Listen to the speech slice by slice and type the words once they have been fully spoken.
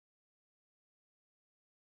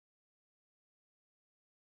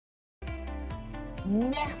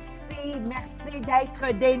Merci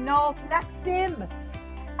d'être des nôtres. Maxime,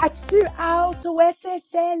 as-tu hâte au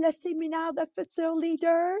SFL, le séminaire de futurs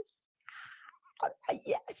leaders? Ah,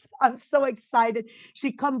 yes, I'm so excited. Je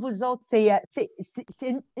suis comme vous autres, c'est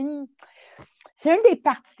c'est une des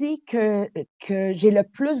parties que j'ai le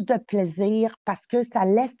plus de plaisir parce que ça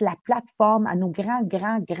laisse la plateforme à nos grands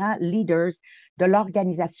leaders de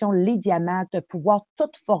l'organisation Les Diamants de pouvoir tout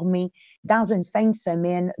former dans une fin de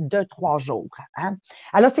semaine de 3 jours. Hein?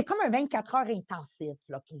 Alors, c'est comme un 24 heures intensif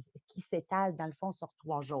là, qui s'étale dans le fond sur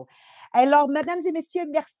 3 jours. Alors, mesdames et messieurs,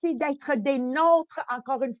 merci d'être des nôtres.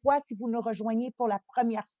 Encore une fois, si vous nous rejoignez pour la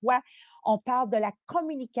première fois, on parle de la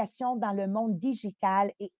communication dans le monde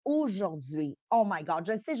digital et aujourd'hui, oh my God,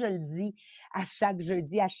 je sais, je le dis à chaque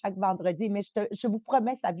jeudi, à chaque vendredi, mais je vous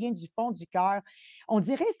promets, ça vient du fond du cœur. On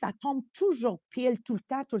dirait que ça tombe toujours pile, tout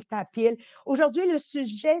le temps pile. Aujourd'hui, le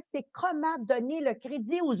sujet, c'est comment donner le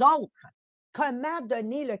crédit aux autres. Comment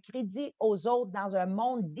donner le crédit aux autres dans un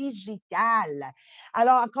monde digital?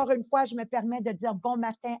 Alors, encore une fois, je me permets de dire bon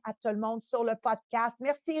matin à tout le monde sur le podcast.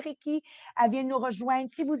 Merci, Ricky. Elle vient nous rejoindre.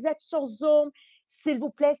 Si vous êtes sur Zoom, s'il vous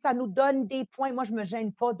plaît, ça nous donne des points. Moi, je ne me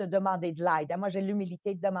gêne pas de demander de l'aide. Moi, j'ai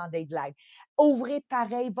l'humilité de demander de l'aide. Ouvrez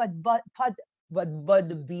pareil votre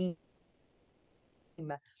Podbeam.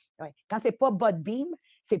 Ouais. Quand c'est pas Podbeam,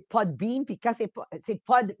 c'est Podbeam. Puis quand c'est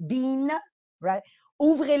Podbean, right?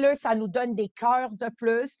 Ouvrez-le, ça nous donne des cœurs de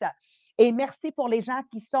plus. Et merci pour les gens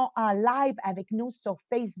qui sont en live avec nous sur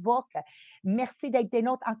Facebook. Merci d'être des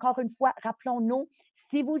nôtres. Encore une fois, rappelons-nous,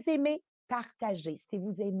 si vous aimez, partagez. Si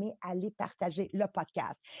vous aimez, allez partager le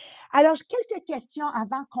podcast. Alors, j'ai quelques questions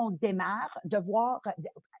avant qu'on démarre, de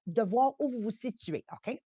voir où vous vous situez.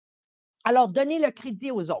 OK? Alors, donnez le crédit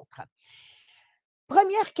aux autres.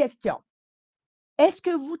 Première question. Est-ce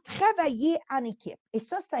que vous travaillez en équipe? Et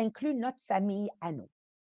ça inclut notre famille à nous.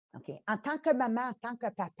 OK? En tant que maman, en tant que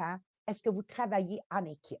papa, est-ce que vous travaillez en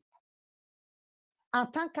équipe? En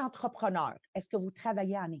tant qu'entrepreneur, est-ce que vous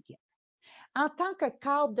travaillez en équipe? En tant que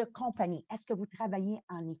cadre de compagnie, est-ce que vous travaillez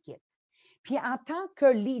en équipe? Puis en tant que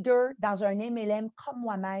leader dans un MLM comme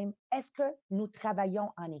moi-même, est-ce que nous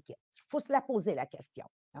travaillons en équipe? Il faut se la poser la question.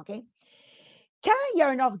 OK? Quand il y a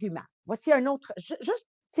un argument, voici un autre, juste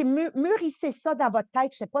mûrissez ça dans votre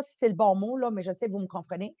tête. Je ne sais pas si c'est le bon mot, là, mais je sais que vous me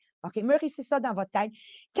comprenez. OK, mûrissez ça dans votre tête.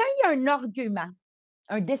 Quand il y a un argument,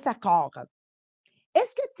 un désaccord,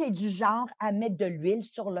 est-ce que tu es du genre à mettre de l'huile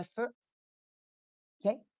sur le feu?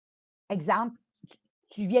 OK? Exemple,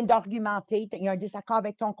 tu viens d'argumenter, il y a un désaccord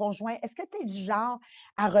avec ton conjoint. Est-ce que tu es du genre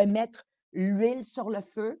à remettre l'huile sur le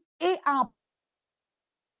feu et en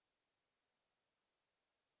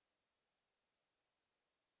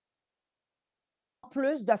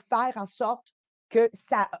plus de faire en sorte que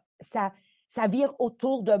ça vire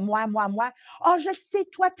autour de moi, moi, moi. Oh, je sais,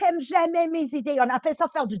 toi, tu n'aimes jamais mes idées. On appelle ça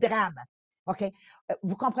faire du drame. OK?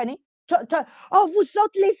 Vous comprenez? Oh, vous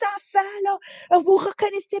autres, les enfants, là, vous ne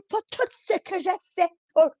reconnaissez pas tout ce que j'ai fait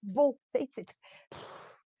pour vous.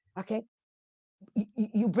 OK?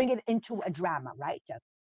 You bring it into a drama, right?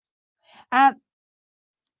 Euh,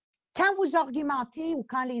 quand vous argumentez ou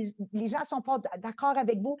quand les gens ne sont pas d'accord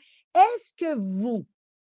avec vous, est-ce que vous,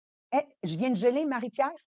 je viens de geler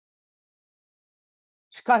Marie-Pierre?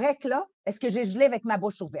 Je suis correcte là? Est-ce que j'ai gelé avec ma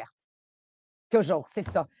bouche ouverte? Toujours, c'est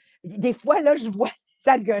ça. Des fois, là, je vois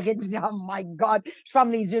ça l'algorithme, je dis, oh my God, je ferme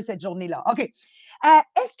les yeux cette journée-là. OK.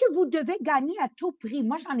 Est-ce que vous devez gagner à tout prix?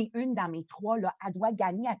 Moi, j'en ai une dans mes 3, là, elle doit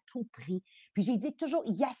gagner à tout prix. Puis j'ai dit toujours,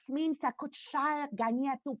 Yasmine, ça coûte cher, gagner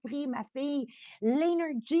à tout prix, ma fille.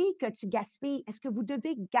 L'énergie que tu gaspilles, est-ce que vous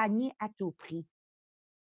devez gagner à tout prix?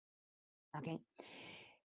 OK.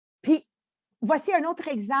 Puis, voici un autre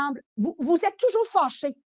exemple. Vous êtes toujours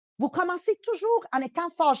fâché. Vous commencez toujours en étant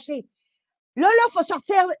fâché. Là, il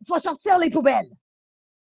faut sortir les poubelles.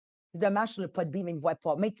 C'est dommage sur le Podbeam, mais il ne voit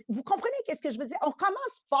pas. Mais vous comprenez qu'est-ce que je veux dire? On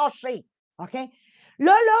commence fâché. OK? Là,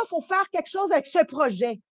 il faut faire quelque chose avec ce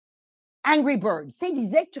projet. Angry Birds. C'est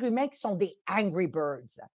des êtres humains qui sont des Angry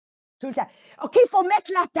Birds. Tout le temps. OK, il faut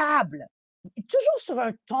mettre la table. Toujours sur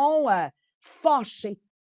un ton fâché.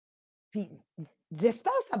 Puis,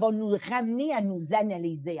 j'espère que ça va nous ramener à nous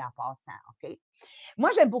analyser en passant. OK?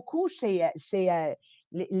 Moi, j'aime beaucoup chez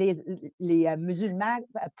les musulmans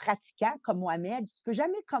pratiquants comme Mohamed, tu ne peux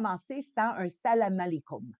jamais commencer sans un salam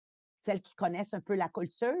alaikum. Celles qui connaissent un peu la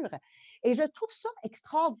culture. Et je trouve ça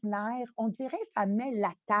extraordinaire. On dirait que ça met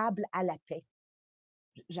la table à la paix.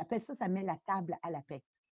 J'appelle ça, ça met la table à la paix.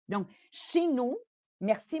 Donc, chez nous,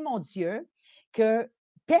 merci mon Dieu, que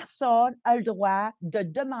personne n'a le droit de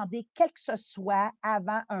demander quel que ce soit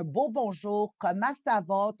avant un beau bonjour. Comment ça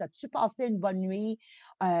va? As-tu passé une bonne nuit?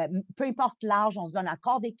 Peu importe l'âge, on se donne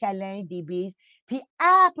encore des câlins, des bises. Puis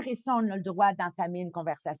après ça, on a le droit d'entamer une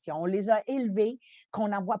conversation. On les a élevés, qu'on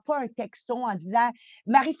n'envoie pas un texto en disant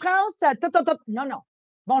Marie-France, non, non.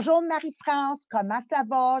 Bonjour Marie-France, comment ça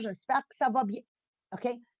va? J'espère que ça va bien. OK?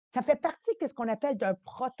 Ça fait partie de ce qu'on appelle d'un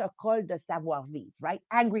protocole de savoir-vivre, right?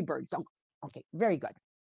 Angry Birds. Donc, OK, very good.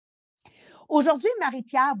 Aujourd'hui,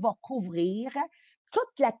 Marie-Pierre va couvrir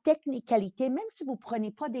toute la technicalité, même si vous ne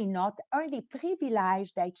prenez pas des notes, un des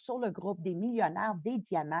privilèges d'être sur le groupe des millionnaires des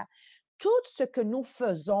diamants, tout ce que nous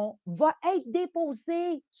faisons va être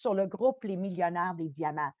déposé sur le groupe Les Millionnaires des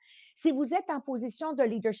Diamants. Si vous êtes en position de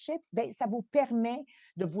leadership, bien, ça vous permet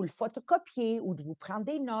de vous le photocopier ou de vous prendre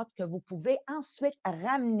des notes que vous pouvez ensuite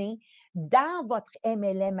ramener dans votre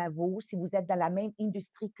MLM à vous, si vous êtes dans la même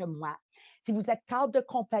industrie que moi. Si vous êtes cadre de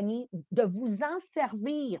compagnie, de vous en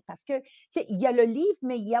servir parce que, il y a le livre,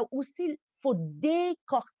 mais il y a aussi, il faut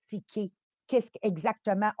décortiquer qu'est-ce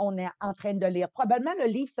qu'exactement on est en train de lire. Probablement, le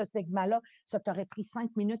livre, ce segment-là, ça t'aurait pris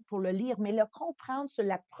 5 minutes pour le lire, mais le comprendre, se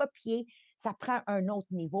l'approprier, ça prend un autre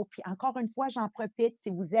niveau. Puis encore une fois, j'en profite, si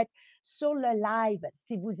vous êtes sur le live,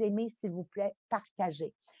 si vous aimez, s'il vous plaît,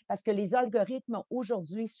 partagez. Parce que les algorithmes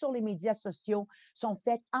aujourd'hui sur les médias sociaux sont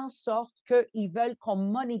faits en sorte qu'ils veulent qu'on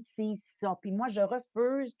monétise ça. Puis moi, je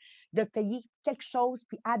refuse de payer quelque chose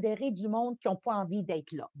puis adhérer du monde qui n'ont pas envie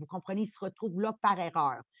d'être là. Vous comprenez, ils se retrouvent là par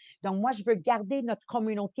erreur. Donc, moi, je veux garder notre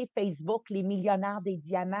communauté Facebook, les millionnaires des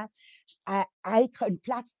diamants, à être une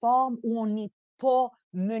plateforme où on n'est pas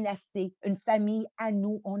menacé, une famille à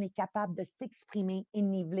nous, on est capable de s'exprimer et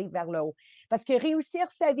niveler vers le haut. Parce que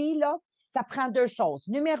réussir sa vie, là, ça prend 2 choses.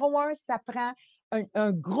 Numéro 1, ça prend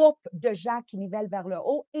un groupe de gens qui nivellent vers le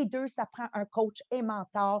haut. Et 2, ça prend un coach et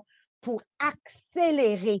mentor pour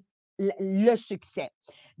accélérer le succès.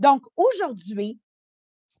 Donc, aujourd'hui,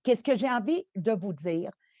 qu'est-ce que j'ai envie de vous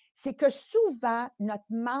dire? C'est que souvent, notre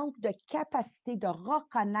manque de capacité de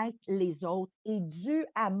reconnaître les autres est dû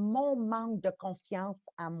à mon manque de confiance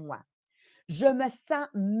en moi. Je me sens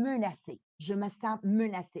menacée. Je me sens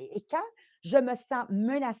menacée. Et quand je me sens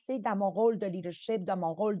menacée dans mon rôle de leadership, dans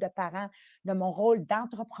mon rôle de parent, dans mon rôle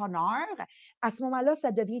d'entrepreneur, à ce moment-là,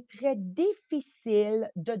 ça devient très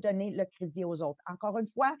difficile de donner le crédit aux autres. Encore une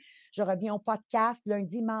fois, je reviens au podcast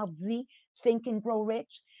lundi, mardi, Think and Grow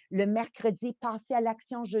Rich. Le mercredi, passer à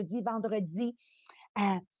l'action, jeudi, vendredi.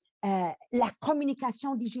 La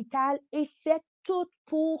communication digitale est faite toute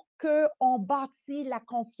pour qu'on bâtisse la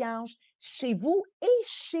confiance chez vous et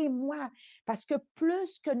chez moi. Parce que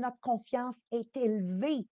plus que notre confiance est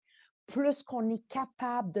élevée, plus qu'on est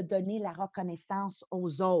capable de donner la reconnaissance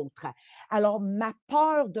aux autres. Alors, ma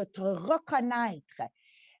peur de te reconnaître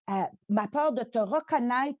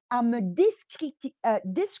en me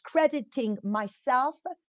discrediting myself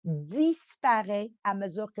disparaît à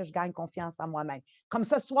mesure que je gagne confiance en moi-même. Comme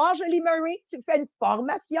ce soir, Julie Murray, tu fais une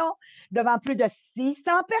formation devant plus de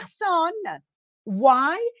 600 personnes.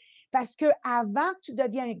 Why? Parce qu'avant que tu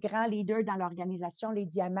deviennes un grand leader dans l'organisation Les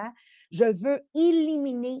Diamants, je veux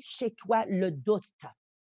éliminer chez toi le doute.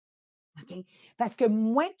 Okay? Parce que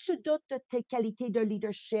moins tu doutes de tes qualités de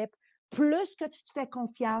leadership, plus que tu te fais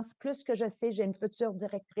confiance, plus que je sais, j'ai une future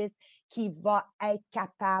directrice qui va être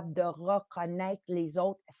capable de reconnaître les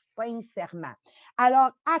autres sincèrement. Alors,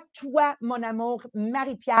 à toi, mon amour,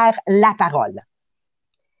 Marie-Pierre, la parole.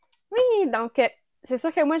 Oui, donc c'est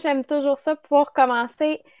sûr que moi, j'aime toujours ça pour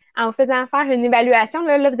commencer en vous faisant faire une évaluation.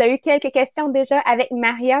 Là, vous avez eu quelques questions déjà avec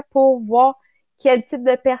Maria pour voir quel type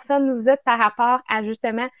de personne vous êtes par rapport à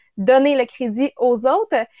justement donner le crédit aux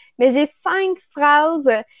autres. Mais j'ai 5 phrases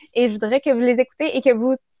et je voudrais que vous les écoutez et que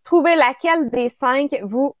vous trouvez laquelle des 5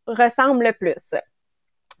 vous ressemble le plus.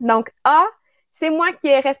 Donc, A, c'est moi qui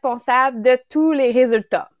est responsable de tous les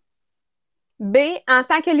résultats. B, en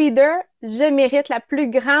tant que leader, je mérite la plus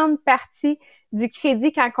grande partie du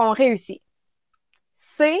crédit quand on réussit.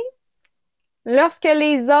 C, lorsque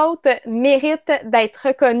les autres méritent d'être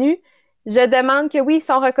reconnus, je demande que oui, ils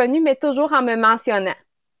sont reconnus, mais toujours en me mentionnant.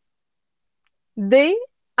 D,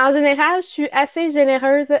 en général, je suis assez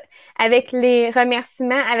généreuse avec les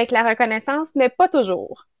remerciements, avec la reconnaissance, mais pas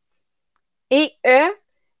toujours. Et E,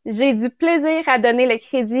 j'ai du plaisir à donner le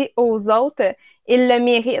crédit aux autres. Ils le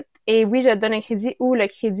méritent. Et oui, je donne un crédit où le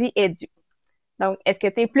crédit est dû. Donc, est-ce que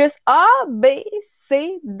tu es plus A, B,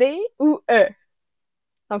 C, D ou E?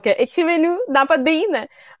 Donc, écrivez-nous dans Pas de Bean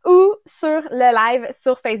ou sur le live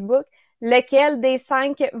sur Facebook, lequel des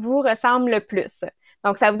 5 vous ressemble le plus.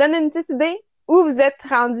 Donc, ça vous donne une petite idée où vous êtes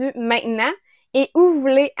rendu maintenant et où vous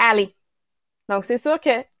voulez aller. Donc, c'est sûr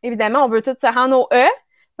que, évidemment, on veut tous se rendre au E.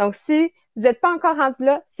 Donc, si vous n'êtes pas encore rendu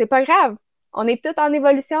là, c'est pas grave. On est tous en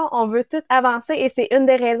évolution, on veut tout avancer et c'est une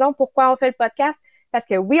des raisons pourquoi on fait le podcast. Parce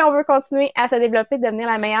que oui, on veut continuer à se développer, devenir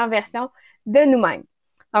la meilleure version de nous-mêmes.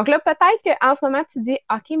 Donc là, peut-être qu'en ce moment, tu dis,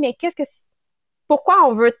 OK, mais pourquoi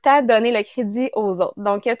on veut tant donner le crédit aux autres?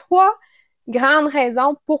 Donc, il y a 3 grandes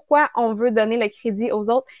raisons pourquoi on veut donner le crédit aux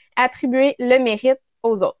autres, attribuer le mérite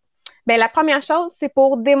aux autres. Bien, la première chose, c'est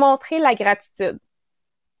pour démontrer la gratitude.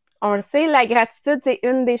 On le sait, la gratitude, c'est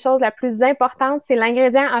une des choses la plus importantes. C'est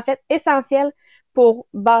l'ingrédient, en fait, essentiel pour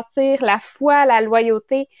bâtir la foi, la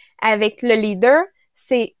loyauté avec le leader.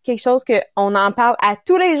 C'est quelque chose qu'on en parle à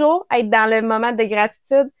tous les jours. Être dans le moment de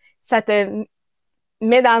gratitude, ça te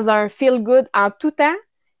met dans un feel good en tout temps,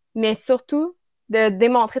 mais surtout de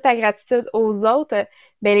démontrer ta gratitude aux autres,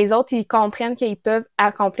 ben les autres, ils comprennent qu'ils peuvent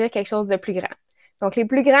accomplir quelque chose de plus grand. Donc, les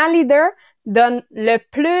plus grands leaders donnent le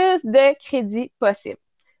plus de crédit possible.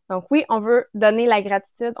 Donc, oui, on veut donner la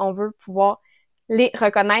gratitude, on veut pouvoir les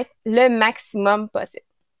reconnaître le maximum possible.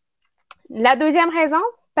 La deuxième raison,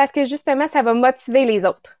 parce que justement, ça va motiver les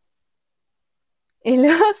autres. Et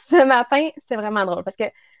là, ce matin, c'est vraiment drôle parce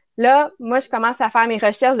que là, moi, je commence à faire mes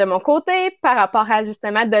recherches de mon côté par rapport à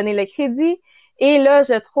justement donner le crédit. Et là,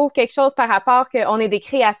 je trouve quelque chose par rapport qu'on est des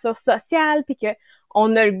créatures sociales puis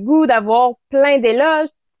qu'on a le goût d'avoir plein d'éloges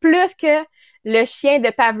plus que le chien de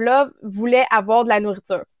Pavlov voulait avoir de la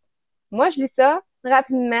nourriture. Moi, je lis ça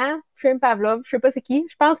rapidement. Chien Pavlov, je sais pas c'est qui.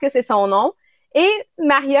 Je pense que c'est son nom. Et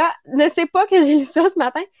Maria ne sait pas que j'ai lu ça ce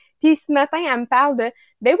matin. Puis ce matin, elle me parle de,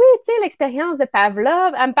 ben oui, tu sais, l'expérience de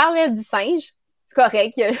Pavlov. Elle me parlait du singe. C'est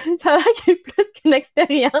correct. Ça a l'air qu'il y a eu plus qu'une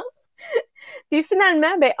expérience. Puis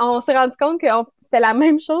finalement, ben, on s'est rendu compte que c'était la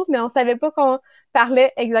même chose, mais on savait pas qu'on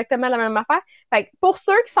parlait exactement la même affaire. Fait que pour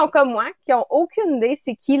ceux qui sont comme moi, qui ont aucune idée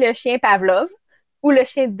c'est qui le chien Pavlov ou le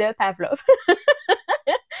chien de Pavlov,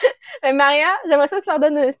 Maria, j'aimerais ça que tu leur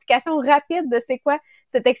donnes une explication rapide de c'est quoi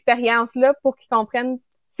cette expérience-là pour qu'ils comprennent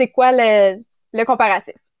c'est quoi le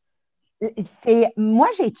comparatif. Moi,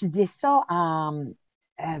 j'ai étudié ça en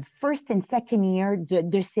first and second year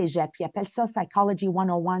de cégep. Ils appellent ça Psychology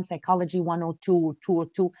 101, Psychology 102 ou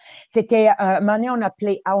 202. C'était, un moment donné,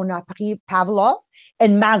 on a appris Pavlov et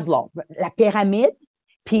Maslow, la pyramide,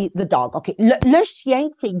 puis the dog. OK. Le chien,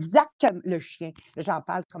 c'est exactement le chien. J'en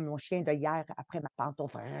parle comme mon chien de hier après ma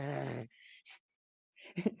pantoufle.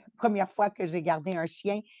 Première fois que j'ai gardé un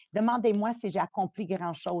chien, demandez-moi si j'ai accompli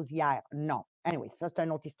grand-chose hier. Non. Anyway, ça, c'est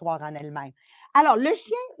une autre histoire en elle-même. Alors, le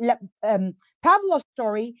chien, Pavlov's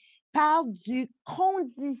Story parle du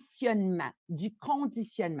conditionnement,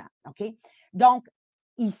 OK? Donc,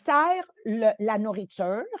 il sert la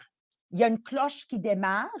nourriture, il y a une cloche qui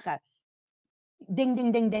démarre, ding,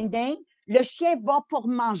 ding, ding, ding, ding, le chien va pour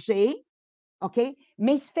manger, OK?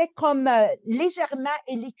 Mais il se fait comme légèrement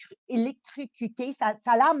électrocuté. Ça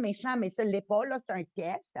a l'air méchant, mais ça ne l'est pas. Là, c'est un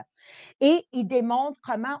test. Et il démontre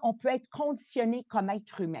comment on peut être conditionné comme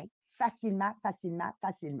être humain facilement, facilement,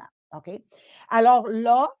 facilement. OK? Alors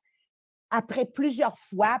là, après plusieurs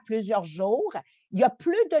fois, plusieurs jours, il n'y a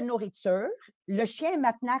plus de nourriture. Le chien est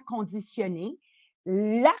maintenant conditionné.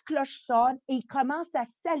 La cloche sonne et il commence à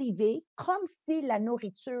saliver comme si la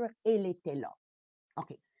nourriture, elle était là.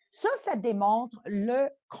 OK. Ça démontre le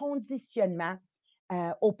conditionnement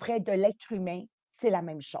auprès de l'être humain. C'est la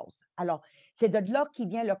même chose. Alors, c'est de là qu'il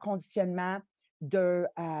vient le conditionnement de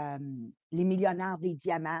les millionnaires des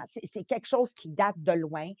diamants. C'est quelque chose qui date de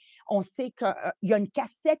loin. On sait qu'il y a une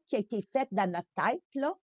cassette qui a été faite dans notre tête,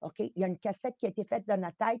 là. OK? Il y a une cassette qui a été faite dans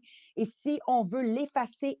notre tête. Et si on veut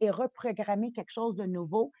l'effacer et reprogrammer quelque chose de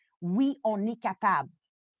nouveau, oui, on est capable.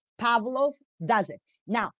 Pavlov does it.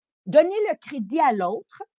 Now, donner le crédit à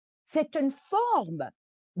l'autre, c'est une forme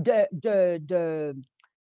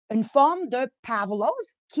une forme de Pavlov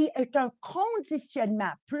qui est un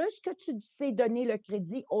conditionnement. Plus que tu sais donner le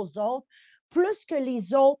crédit aux autres, plus que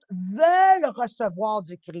les autres veulent recevoir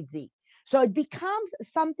du crédit. So it becomes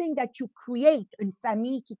something that you create, une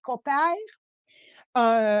famille qui coopère,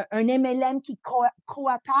 un MLM qui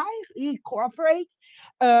coopère, il cooperates.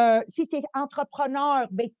 Si tu es entrepreneur,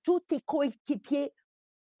 ben, tous tes coéquipiers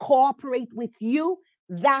cooperate with you.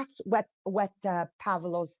 That's what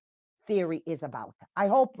Pavlov's theory is about. I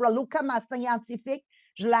hope Raluca, ma scientifique,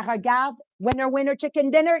 je la regarde. Winner, winner,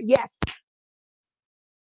 chicken dinner? Yes.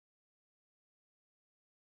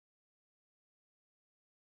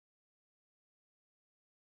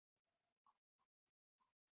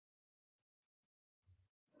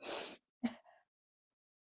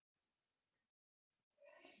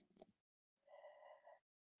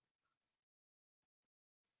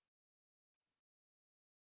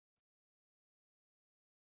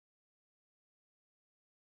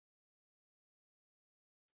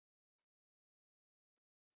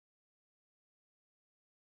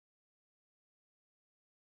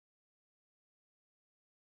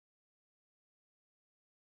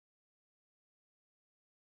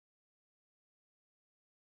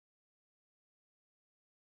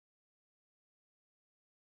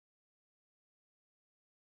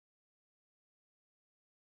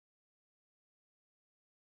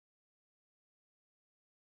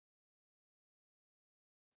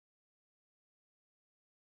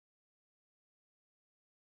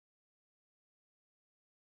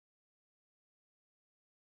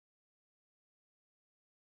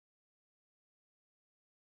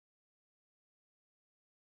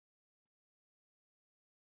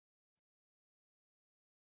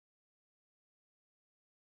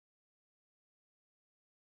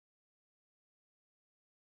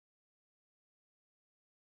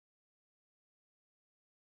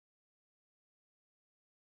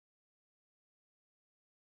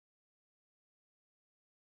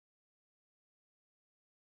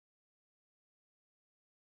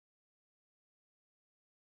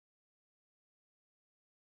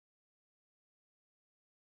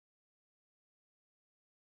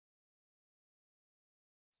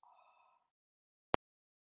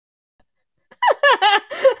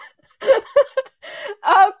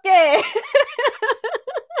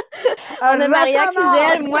 On a Maria qui recommence.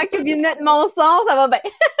 gèle, moi qui oublie de mettre mon son, ça va bien.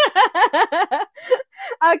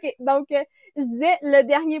 OK, donc, je disais, le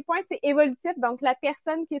dernier point, c'est évolutif. Donc, la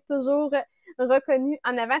personne qui est toujours reconnue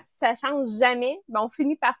en avant, si ça change jamais, ben, on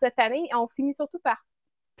finit par se tanner et on finit surtout par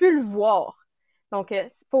plus le voir. Donc, il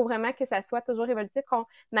faut vraiment que ça soit toujours évolutif, qu'on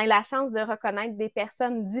ait la chance de reconnaître des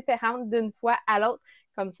personnes différentes d'une fois à l'autre.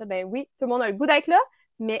 Comme ça, ben oui, tout le monde a le goût d'être là,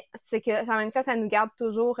 mais c'est que en même temps, ça nous garde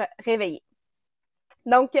toujours réveillés.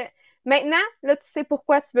 Donc, maintenant, là, tu sais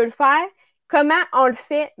pourquoi tu veux le faire. Comment on le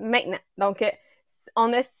fait maintenant? Donc,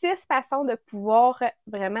 on a 6 façons de pouvoir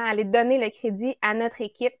vraiment aller donner le crédit à notre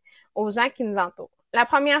équipe, aux gens qui nous entourent. La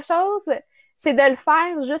première chose, c'est de le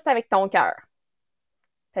faire juste avec ton cœur.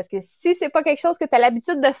 Parce que si c'est pas quelque chose que tu as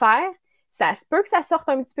l'habitude de faire, ça se peut que ça sorte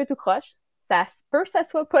un petit peu tout croche. Ça se peut que ça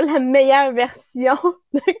soit pas la meilleure version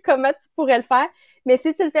de comment tu pourrais le faire. Mais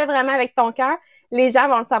si tu le fais vraiment avec ton cœur, les gens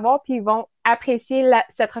vont le savoir puis ils vont apprécier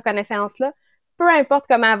cette reconnaissance-là, peu importe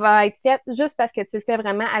comment elle va être faite, juste parce que tu le fais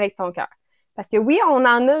vraiment avec ton cœur. Parce que oui, on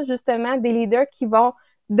en a justement des leaders qui vont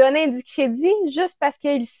donner du crédit juste parce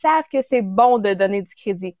qu'ils savent que c'est bon de donner du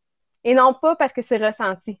crédit. Et non pas parce que c'est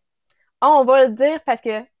ressenti. On va le dire parce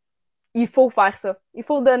que il faut faire ça. Il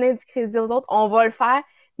faut donner du crédit aux autres. On va le faire,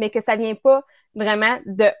 mais que ça vient pas vraiment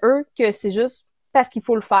de eux, que c'est juste parce qu'il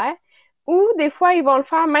faut le faire. Ou des fois, ils vont le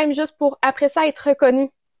faire même juste pour, après ça, être reconnus.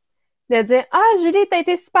 De dire, « Ah, Julie, t'as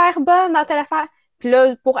été super bonne dans telle affaire. » Puis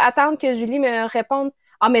là, pour attendre que Julie me réponde,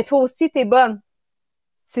 « Ah, mais toi aussi, t'es bonne. »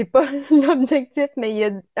 C'est pas l'objectif, mais il y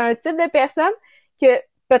a un type de personnes que,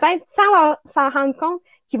 peut-être sans s'en rendre compte,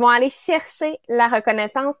 qui vont aller chercher la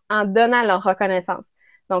reconnaissance en donnant leur reconnaissance.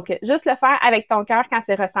 Donc, juste le faire avec ton cœur quand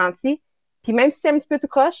c'est ressenti. Puis même si c'est un petit peu tout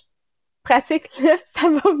croche, pratique-le, ça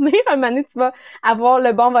va venir. Un moment donné, tu vas avoir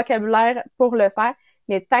le bon vocabulaire pour le faire.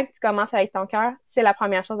 Mais tant que tu commences avec ton cœur, c'est la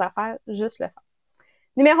première chose à faire, juste le faire.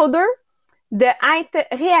 Numéro 2, de être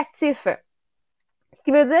réactif. Ce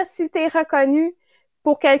qui veut dire, si tu es reconnu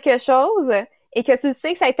pour quelque chose et que tu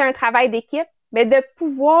sais que ça a été un travail d'équipe, mais de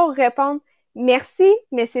pouvoir répondre merci,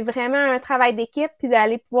 mais c'est vraiment un travail d'équipe, puis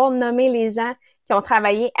d'aller pouvoir nommer les gens qui ont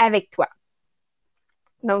travaillé avec toi.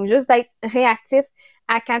 Donc, juste d'être réactif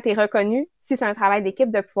à quand tu es reconnu, si c'est un travail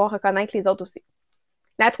d'équipe, de pouvoir reconnaître les autres aussi.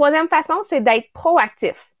 La troisième façon, c'est d'être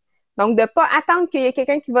proactif. Donc, de ne pas attendre qu'il y ait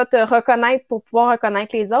quelqu'un qui va te reconnaître pour pouvoir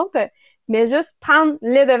reconnaître les autres, mais juste prendre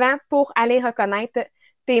le devant pour aller reconnaître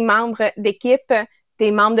tes membres d'équipe,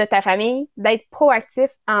 tes membres de ta famille, d'être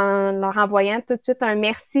proactif en leur envoyant tout de suite un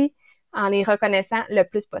merci, en les reconnaissant le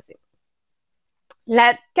plus possible.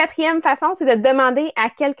 La quatrième façon, c'est de demander à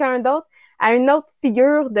quelqu'un d'autre, à une autre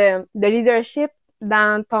figure de leadership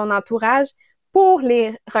dans ton entourage pour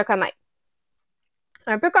les reconnaître.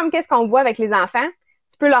 Un peu comme qu'est-ce qu'on voit avec les enfants,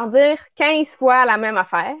 tu peux leur dire 15 fois la même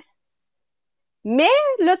affaire, mais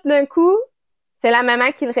là, tout d'un coup, c'est la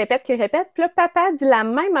maman qui le répète, puis là, papa dit la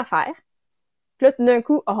même affaire. Puis là, tout d'un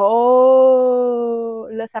coup, oh,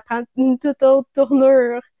 là, ça prend une toute autre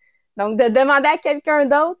tournure. Donc, de demander à quelqu'un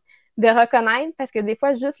d'autre de reconnaître, parce que des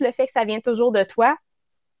fois, juste le fait que ça vient toujours de toi,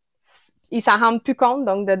 ils s'en rendent plus compte.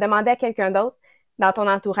 Donc, de demander à quelqu'un d'autre dans ton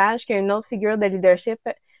entourage qui a une autre figure de leadership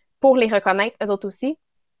pour les reconnaître, eux autres aussi.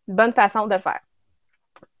 Bonne façon de le faire.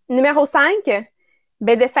 Numéro 5,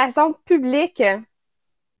 ben de façon publique.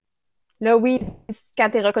 Là, oui,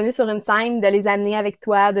 quand tu es reconnu sur une scène, de les amener avec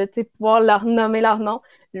toi, de pouvoir leur nommer leur nom.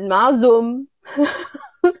 En Zoom.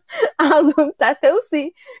 En Zoom, ça se fait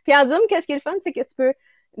aussi. Puis en Zoom, qu'est-ce qui est le fun, c'est que tu peux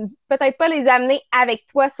peut-être pas les amener avec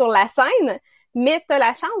toi sur la scène, mais tu as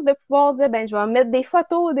la chance de pouvoir dire, ben je vais mettre des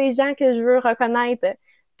photos des gens que je veux reconnaître.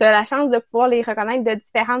 Tu as la chance de pouvoir les reconnaître de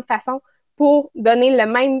différentes façons pour donner le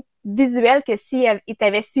même visuel que s'ils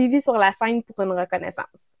t'avaient suivi sur la scène pour une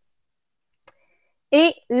reconnaissance.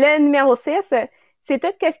 Et le numéro 6, c'est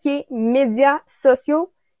tout ce qui est médias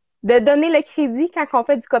sociaux, de donner le crédit quand on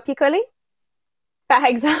fait du copier-coller. Par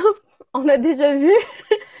exemple, on a déjà vu,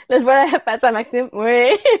 là je vois la face à Maxime,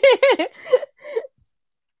 oui,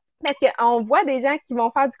 parce qu'on voit des gens qui vont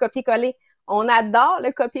faire du copier-coller. On adore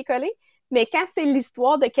le copier-coller, mais quand c'est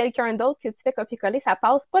l'histoire de quelqu'un d'autre que tu fais copier-coller, ça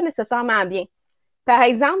passe pas nécessairement bien. Par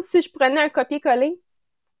exemple, si je prenais un copier-coller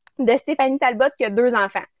de Stéphanie Talbot qui a 2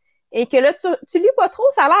 enfants, et que là, tu lis pas trop,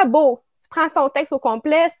 ça a l'air beau. Tu prends ton texte au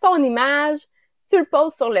complet, son image, tu le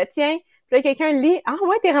poses sur le tien, puis là, quelqu'un lit « Ah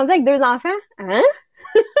ouais, t'es rendu avec 2 enfants? Hein? »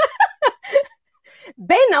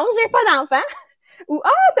 Ben non, j'ai pas d'enfants. Ou «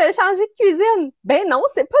 Ah, t'as changé de cuisine. » Ben non,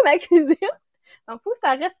 c'est pas ma cuisine. Donc, il faut que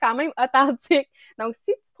ça reste quand même authentique. Donc,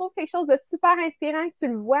 si tu trouves quelque chose de super inspirant, que tu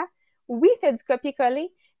le vois, oui, fais du copier-coller,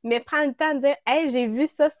 mais prends le temps de dire « Hey, j'ai vu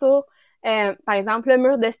ça sur... » par exemple, le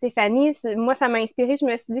mur de Stéphanie, moi, ça m'a inspiré. Je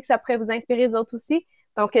me suis dit que ça pourrait vous inspirer les autres aussi.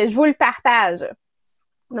 Donc, je vous le partage.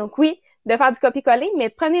 Donc oui, de faire du copier-coller, mais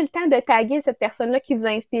prenez le temps de taguer cette personne-là qui vous a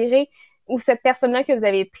inspiré ou cette personne-là que vous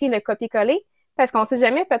avez pris le copier-coller, parce qu'on sait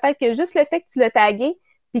jamais, peut-être que juste le fait que tu l'as tagué,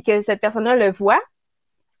 puis que cette personne-là le voit,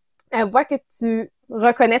 elle voit que tu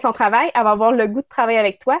reconnais son travail, elle va avoir le goût de travailler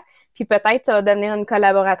avec toi, puis peut-être ça va devenir une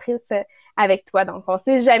collaboratrice avec toi. Donc, on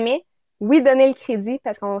sait jamais, oui, donner le crédit,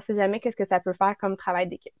 parce qu'on sait jamais qu'est-ce que ça peut faire comme travail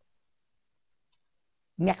d'équipe.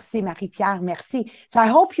 Merci, Marie-Pierre, merci. So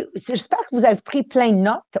j'espère que vous avez pris plein de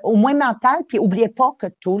notes, au moins mentales, puis n'oubliez pas que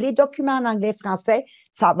tous les documents en anglais et français,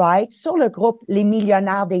 ça va être sur le groupe Les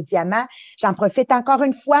Millionnaires des Diamants. J'en profite encore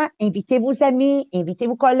une fois, invitez vos amis, invitez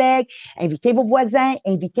vos collègues, invitez vos voisins,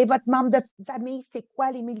 invitez votre membre de famille. C'est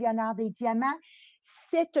quoi les Millionnaires des Diamants?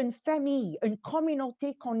 C'est une famille, une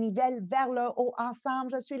communauté qu'on nivelle vers le haut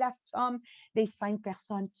ensemble. Je suis la somme des 5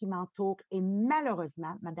 personnes qui m'entourent et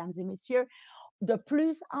malheureusement, mesdames et messieurs, de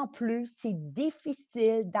plus en plus, c'est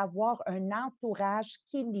difficile d'avoir un entourage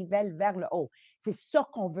qui nivelle vers le haut. C'est ça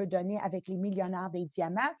qu'on veut donner avec les millionnaires des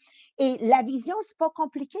diamants. Et la vision, c'est pas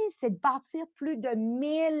compliqué, c'est de bâtir plus de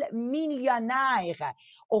 1000 millionnaires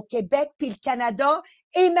au Québec puis le Canada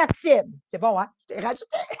et Maxime. C'est bon, hein? Je t'ai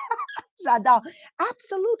rajouté. J'adore.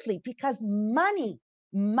 Absolutely, because money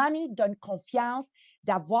donne confiance.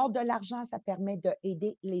 D'avoir de l'argent, ça permet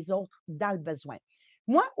d'aider les autres dans le besoin.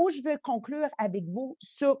 Moi, où je veux conclure avec vous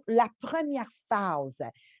sur la première phase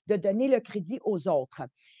de donner le crédit aux autres,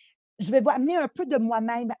 je vais vous amener un peu de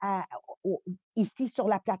moi-même ici sur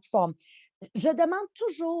la plateforme. Je demande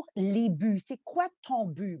toujours les buts. C'est quoi ton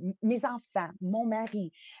but? Mes enfants, mon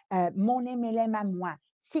mari, mon MLM à moi.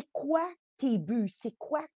 C'est quoi tes buts? C'est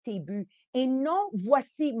quoi tes buts? Et non,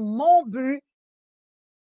 voici mon but.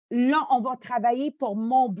 Là, on va travailler pour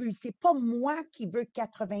mon but. Ce n'est pas moi qui veux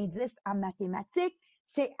 90 en mathématiques,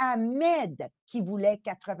 c'est Ahmed qui voulait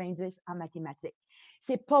 90 en mathématiques.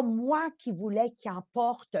 Ce n'est pas moi qui voulais qu'il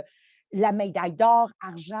emporte la médaille d'or,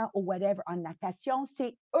 argent ou whatever en natation,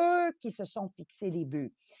 c'est eux qui se sont fixés les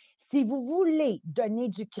buts. Si vous voulez donner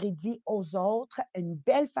du crédit aux autres, une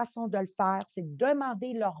belle façon de le faire, c'est de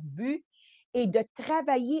demander leur but et de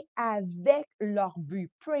travailler avec leur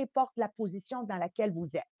but, peu importe la position dans laquelle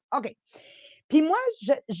vous êtes. OK. Puis moi,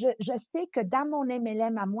 je sais que dans mon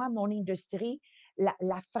MLM à moi, mon industrie,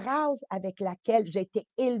 la phrase avec laquelle j'ai été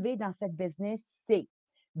élevée dans cette business, c'est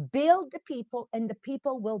Build the people and the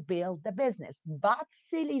people will build the business.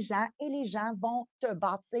 Bâtissez les gens et les gens vont te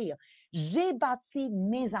bâtir. J'ai bâti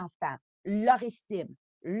mes enfants, leur estime,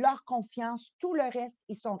 leur confiance, tout le reste,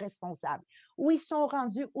 ils sont responsables. Où ils sont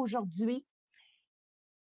rendus aujourd'hui,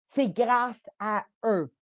 c'est grâce à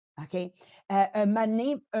eux. OK? Un moment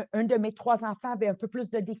donné, un de mes 3 enfants avait un peu plus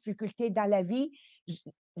de difficultés dans la vie. Je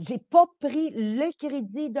n'ai pas pris le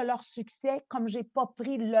crédit de leur succès comme je n'ai pas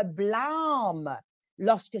pris le blâme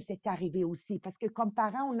lorsque c'est arrivé aussi. Parce que comme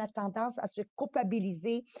parents, on a tendance à se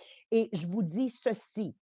culpabiliser. Et je vous dis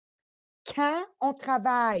ceci, quand on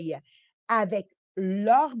travaille avec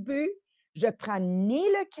leur but, je prends ni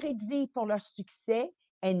le crédit pour leur succès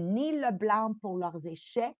et ni le blâme pour leurs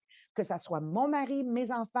échecs, que ce soit mon mari,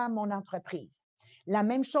 mes enfants, mon entreprise. La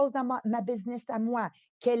même chose dans ma business à moi.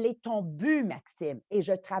 Quel est ton but, Maxime? Et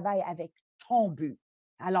je travaille avec ton but.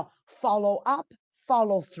 Alors, follow up,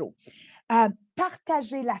 follow through.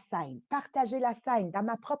 Partager la scène dans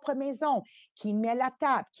ma propre maison, qui met la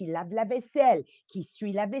table, qui lave la vaisselle, qui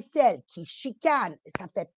suit la vaisselle, qui chicane, ça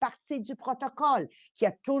fait partie du protocole, qui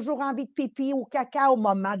a toujours envie de pipi ou caca au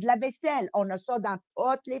moment de la vaisselle. On a ça dans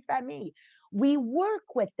toutes les familles. We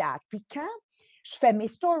work with that. Puis quand je fais mes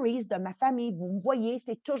stories de ma famille, vous me voyez,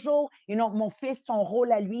 c'est toujours, mon fils, son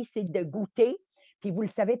rôle à lui, c'est de goûter. Puis vous le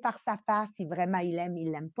savez par sa face, si vraiment il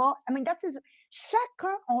l'aime pas. I mean,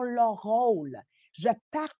 chacun a leur rôle. Je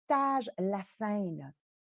partage la scène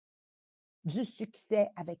du succès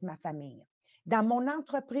avec ma famille. Dans mon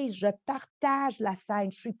entreprise, je partage la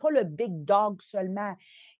scène. Je ne suis pas le big dog seulement.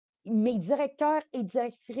 Mes directeurs et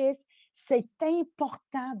directrices, c'est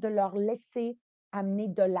important de leur laisser amener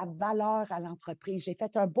de la valeur à l'entreprise. J'ai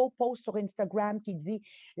fait un beau post sur Instagram qui dit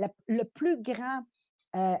le plus grand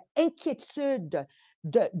inquiétude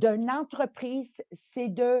d'une entreprise, c'est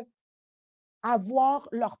de avoir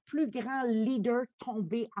leur plus grand leader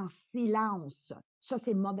tomber en silence. Ça,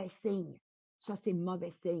 c'est mauvais signe. Ça, c'est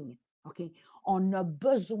mauvais signe. OK? On a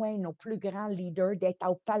besoin, nos plus grands leaders, d'être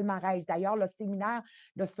au palmarès. D'ailleurs, le séminaire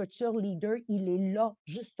de futurs leaders, il est là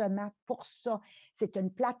justement pour ça. C'est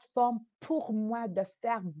une plateforme pour moi de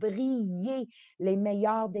faire briller les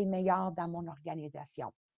meilleurs des meilleurs dans mon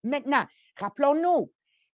organisation. Maintenant, rappelons-nous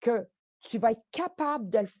que tu vas être capable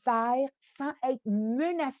de le faire sans être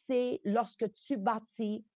menacé lorsque tu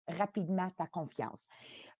bâtis rapidement ta confiance.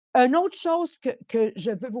 Une autre chose que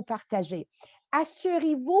je veux vous partager,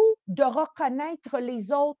 assurez-vous de reconnaître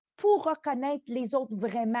les autres pour reconnaître les autres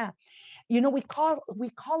vraiment. You know, we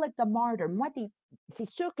call it the martyr. Moi, c'est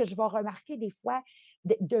sûr que je vais remarquer des fois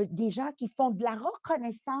des gens qui font de la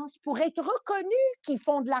reconnaissance pour être reconnus qu'ils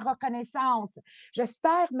font de la reconnaissance.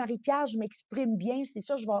 J'espère, Marie-Pierre, je m'exprime bien. C'est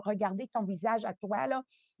sûr, je vais regarder ton visage à toi, là.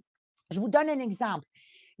 Je vous donne un exemple.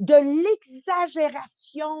 De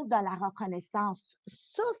l'exagération de la reconnaissance.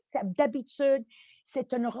 Ça, d'habitude,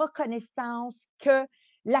 c'est une reconnaissance que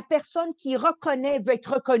la personne qui reconnaît veut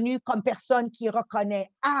être reconnue comme personne qui reconnaît.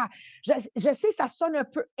 Ah, je sais, ça sonne un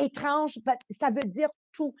peu étrange, mais ça veut dire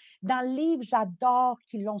tout. Dans le livre, j'adore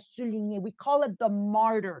qu'ils l'ont souligné. We call it the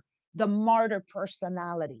martyr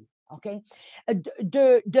personality. OK?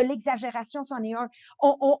 De l'exagération, c'en est un.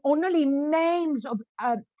 On a les mêmes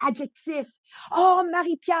adjectifs. Oh,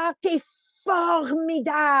 Marie-Pierre, t'es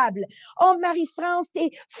formidable. Oh, Marie-France,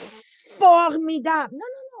 t'es formidable. Non,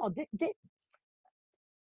 non, non.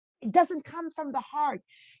 It doesn't come from the heart.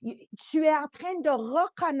 Tu es en train de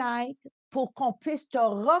reconnaître pour qu'on puisse te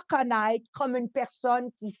reconnaître comme une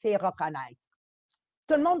personne qui sait reconnaître.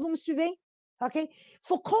 Tout le monde, vous me suivez? OK? Il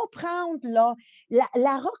faut comprendre, là,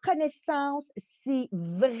 la reconnaissance, c'est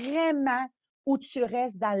vraiment où tu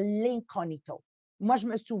restes dans l'incognito. Moi, je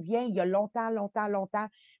me souviens, il y a longtemps, longtemps, longtemps,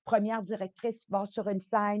 première directrice va sur une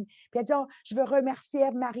scène, puis elle dit, oh, je veux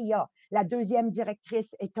remercier Maria. La deuxième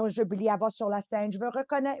directrice est un jubilé, elle va sur la scène. Je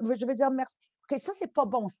veux dire merci. OK, ça, c'est pas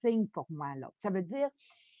bon signe pour moi, là. Ça veut dire,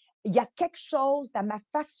 il y a quelque chose dans ma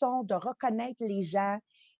façon de reconnaître les gens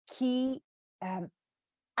qui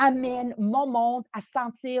amène mon monde à se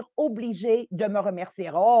sentir obligé de me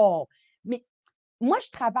remercier. Oh, mais moi,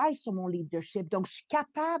 je travaille sur mon leadership, donc je suis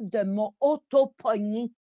capable de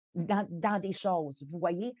m'auto-pogner dans des choses, vous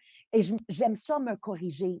voyez? Et j'aime ça me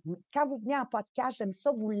corriger. Quand vous venez en podcast, j'aime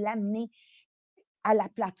ça vous l'amener à la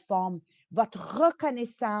plateforme. Votre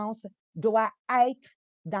reconnaissance doit être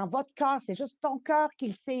dans votre cœur. C'est juste ton cœur qui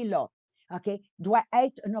le sait là. OK? Doit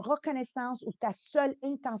être une reconnaissance où ta seule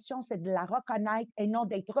intention, c'est de la reconnaître et non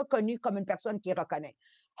d'être reconnue comme une personne qui reconnaît.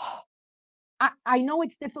 Oh, I know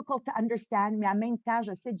it's difficult to understand, mais en même temps,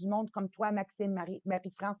 je sais du monde comme toi, Maxime,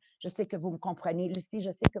 Marie-France, je sais que vous me comprenez. Lucie,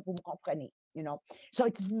 je sais que vous me comprenez. You know? So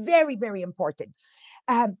it's very, very important.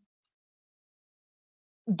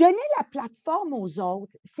 Donner la plateforme aux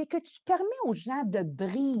autres, c'est que tu permets aux gens de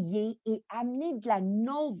briller et amener de la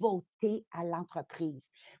nouveauté à l'entreprise.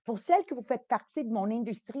 Pour celles que vous faites partie de mon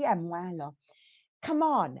industrie à moi, là, come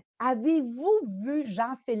on, avez-vous vu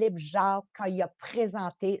Jean-Philippe Jacques quand il a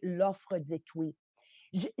présenté l'offre d'Étui?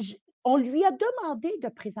 On lui a demandé de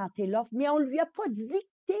présenter l'offre, mais on ne lui a pas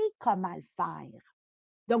dicté comment le faire.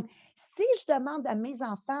 Donc, si je demande à mes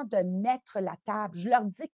enfants de mettre la table, je ne leur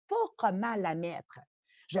dis pas comment la mettre.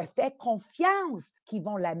 Je fais confiance qu'ils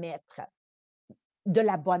vont la mettre de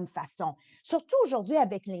la bonne façon. Surtout aujourd'hui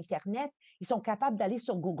avec l'Internet, ils sont capables d'aller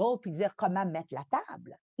sur Google et dire comment mettre la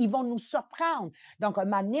table. Ils vont nous surprendre. Donc, un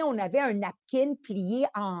moment donné, on avait un napkin plié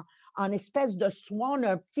en espèce de swan,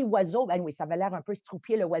 un petit oiseau. Ben oui, ça avait l'air un peu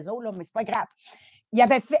stroupier le oiseau, là, mais c'est pas grave. Il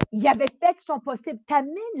avait fait que son possible. Tu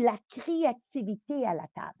amènes la créativité à la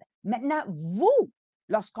table. Maintenant, vous,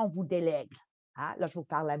 lorsqu'on vous délègue, hein, là, je vous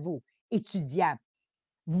parle à vous, étudiants,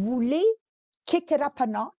 vous voulez kick it up a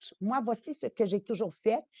notch? Moi, voici ce que j'ai toujours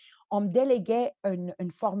fait. On me déléguait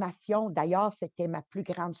une formation. D'ailleurs, c'était ma plus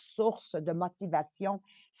grande source de motivation,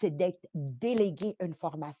 c'est d'être délégué une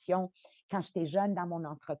formation quand j'étais jeune dans mon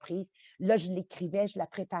entreprise. Là, je l'écrivais, je la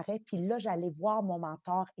préparais, puis là, j'allais voir mon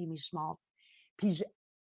mentor, Amy Schmaltz. Puis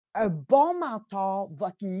un bon mentor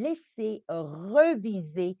va te laisser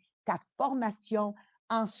reviser ta formation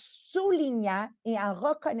en soulignant et en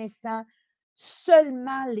reconnaissant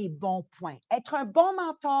seulement les bons points. Être un bon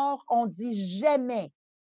mentor, on ne dit jamais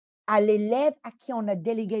à l'élève à qui on a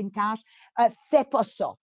délégué une tâche, fais pas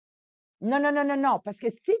ça. Non, non, non, non, non, parce que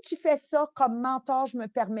si tu fais ça comme mentor, je ne me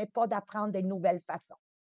permets pas d'apprendre des nouvelles façons.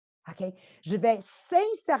 OK? Je vais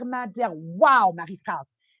sincèrement dire, wow,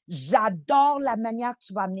 Marie-France, j'adore la manière que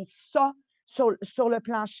tu vas amener ça sur le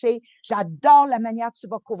plancher. J'adore la manière que tu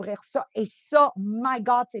vas couvrir ça. Et ça, my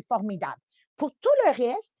God, c'est formidable. Pour tout le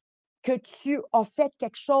reste, que tu as fait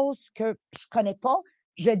quelque chose que je ne connais pas,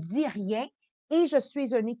 je ne dis rien et je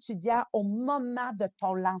suis un étudiant au moment de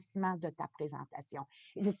ton lancement de ta présentation.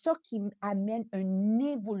 Et c'est ça qui amène une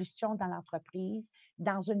évolution dans l'entreprise,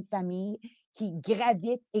 dans une famille qui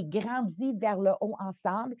gravite et grandit vers le haut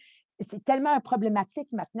ensemble. C'est tellement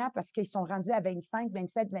problématique maintenant parce qu'ils sont rendus à 25,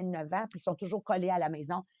 27, 29 ans, puis ils sont toujours collés à la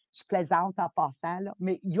maison. Je plaisante en passant, là,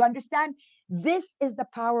 mais you understand? This is the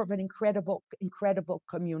power of an incredible, incredible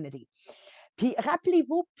community. Puis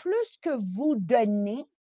rappelez-vous, plus que vous donnez,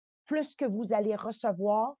 plus que vous allez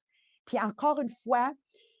recevoir. Puis encore une fois,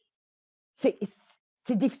 c'est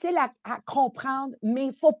difficile à comprendre, mais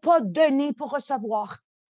il ne faut pas donner pour recevoir.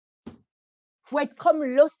 Il faut être comme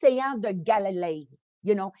l'océan de Galilée.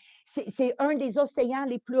 You know? C'est un des océans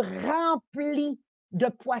les plus remplis de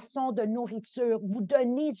poissons, de nourriture. Vous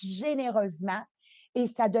donnez généreusement et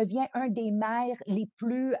ça devient un des mers les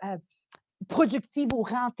plus productives ou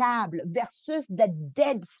rentables versus the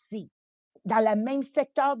Dead Sea. Dans le même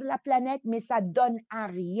secteur de la planète, mais ça ne donne à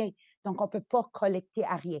rien. Donc, on ne peut pas collecter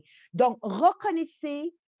à rien. Donc,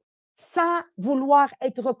 reconnaissez sans vouloir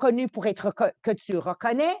être reconnu pour être que tu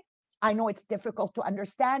reconnais. I know it's difficult to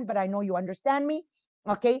understand, but I know you understand me.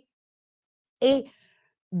 OK? Et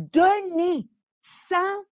donner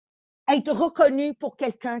sans être reconnu pour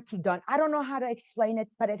quelqu'un qui donne. I don't know how to explain it,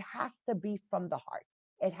 but it has to be from the heart.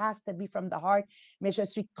 It has to be from the heart. Mais je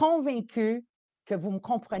suis convaincue que vous me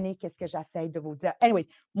comprenez qu'est-ce que j'essaie de vous dire. Anyways,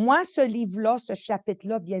 moi, ce livre-là, ce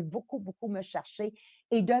chapitre-là vient beaucoup, beaucoup me chercher.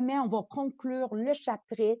 Et demain, on va conclure le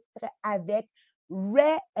chapitre avec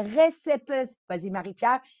Vas-y,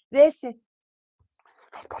 Marie-Pierre.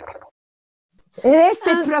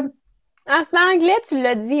 En anglais, tu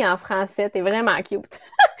l'as dit en français. T'es vraiment cute.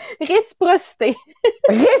 Réciprocité.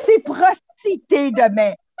 Réciprocité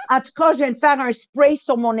demain. En tout cas, je viens de faire un spray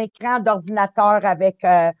sur mon écran d'ordinateur avec...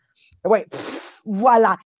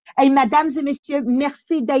 voilà. Hey, mesdames et messieurs,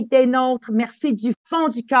 merci d'être des nôtres. Merci du fond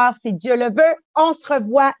du cœur, si Dieu le veut. On se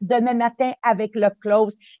revoit demain matin avec le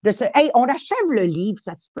close de ce... Hey, on achève le livre,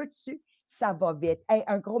 ça se peut dessus? Ça va vite. Hey,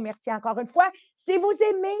 un gros merci encore une fois. Si vous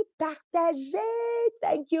aimez, partagez.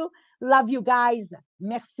 Thank you. Love you guys.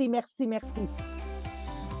 Merci, merci, merci.